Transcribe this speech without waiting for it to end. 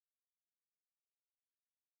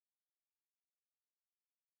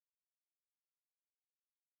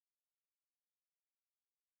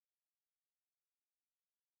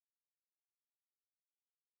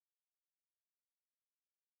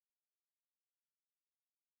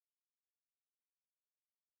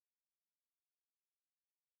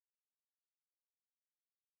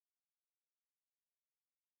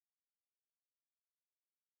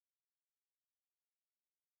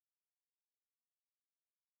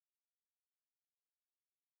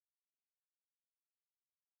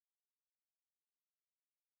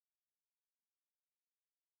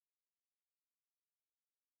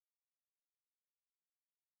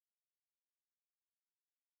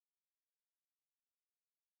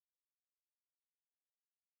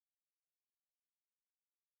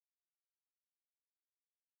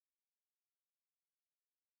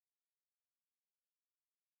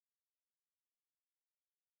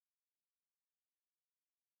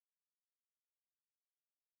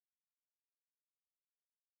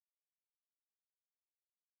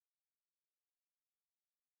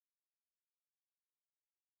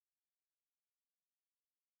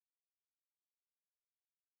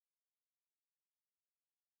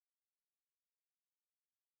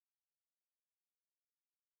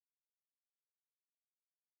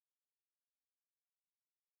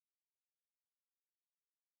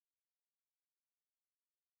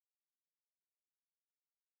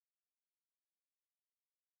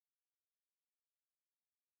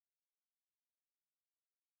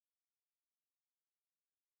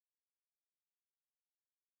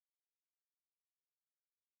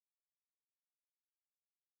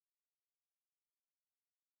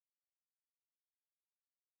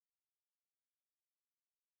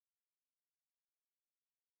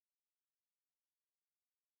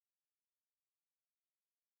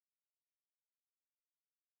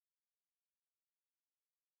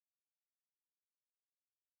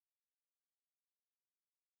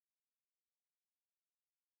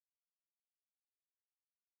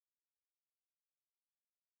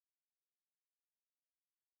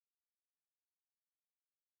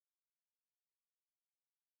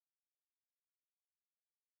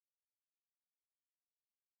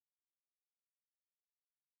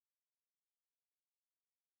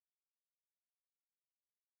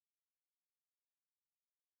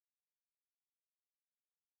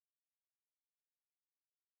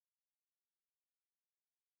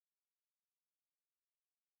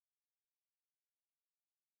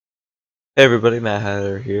Hey everybody, Matt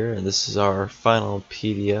Hatter here, and this is our final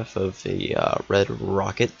PDF of a red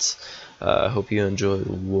rocket. I hope you enjoy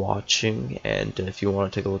watching, and if you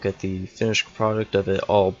want to take a look at the finished product of it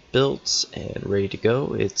all built and ready to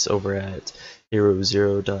go, it's over at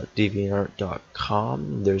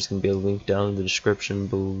hero0.deviantart.com. There's going to be a link down in the description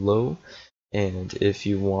below, and if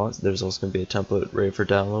you want, there's also going to be a template ready for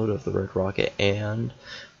download of the red rocket and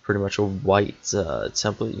pretty much a white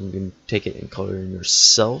template. You can take it and color in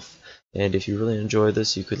yourself. And if you really enjoy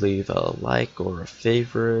this, you could leave a like or a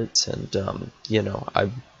favorite, and you know,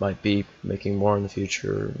 I might be making more in the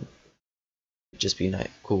future. Just be nice,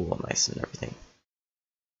 cool, nice, and everything.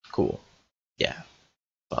 Cool, yeah,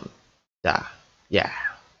 fun, yeah.